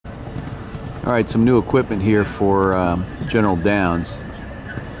All right, some new equipment here for General Downs.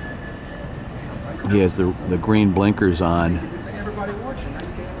 He has the green blinkers on,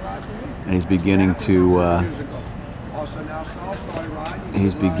 and he's beginning to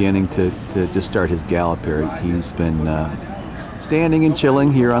just start his gallop here. He's been standing and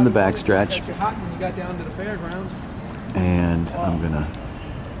chilling here on the backstretch, and I'm gonna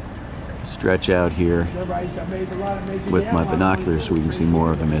stretch out here with my binoculars so we can see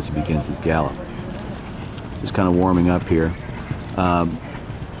more of him as he begins his gallop. Just kind of warming up here.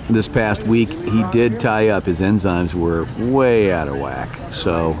 This past week he did tie up. His enzymes were way out of whack,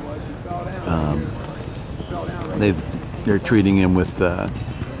 so they're treating him with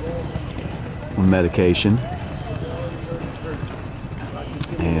medication,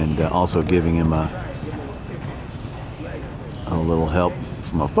 and also giving him a little help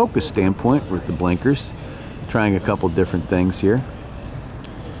from a focus standpoint with the blinkers, trying a couple different things here.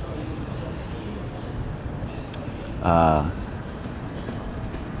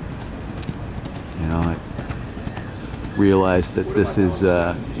 You know, I realized that this is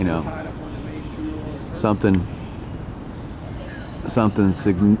you know, something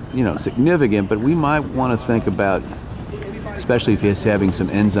significant, but we might want to think about, especially if he's having some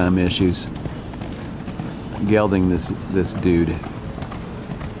enzyme issues, gelding this dude.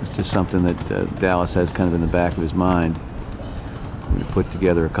 It's just something that Dallas has kind of in the back of his mind. We're going to put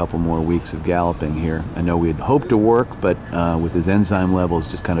together a couple more weeks of galloping here. I know we had hoped to work, but with his enzyme levels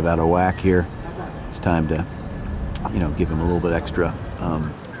just kind of out of whack here, it's time to, you know, give him a little bit extra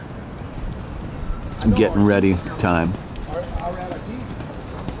getting ready time.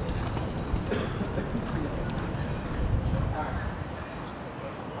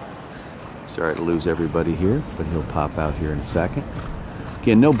 Sorry to lose everybody here, but he'll pop out here in a second.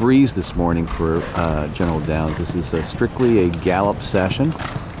 Again, no breeze this morning for General Downs. This is strictly a gallop session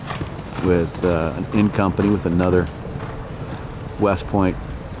with in company with another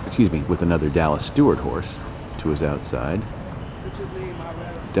with another Dallas Stewart horse to his outside.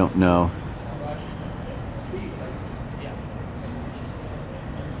 Don't know.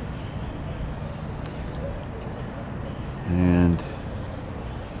 And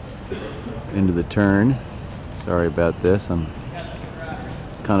into the turn. Sorry about this. I'm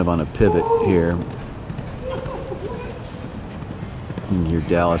kind of on a pivot here. You hear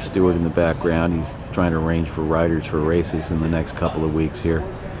Dallas Stewart in the background. He's trying to arrange for riders for races in the next couple of weeks here,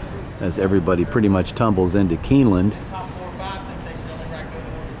 as everybody pretty much tumbles into Keeneland.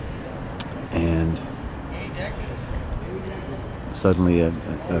 And suddenly a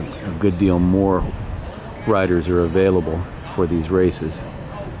good deal more riders are available for these races.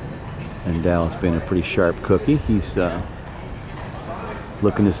 And Dallas being a pretty sharp cookie, he's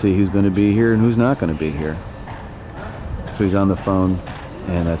looking to see who's going to be here and who's not going to be here. So he's on the phone,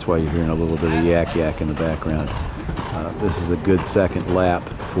 and that's why you're hearing a little bit of yak in the background. This is a good second lap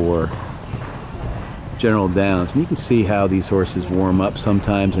for General Downs, and you can see how these horses warm up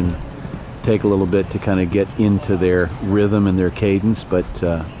sometimes and take a little bit to kind of get into their rhythm and their cadence, but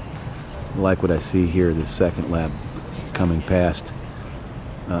like what I see here, this second lap coming past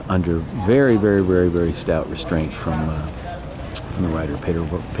under very, very, very, very stout restraint from the rider Pedro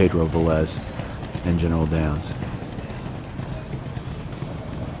Velez and General Downs.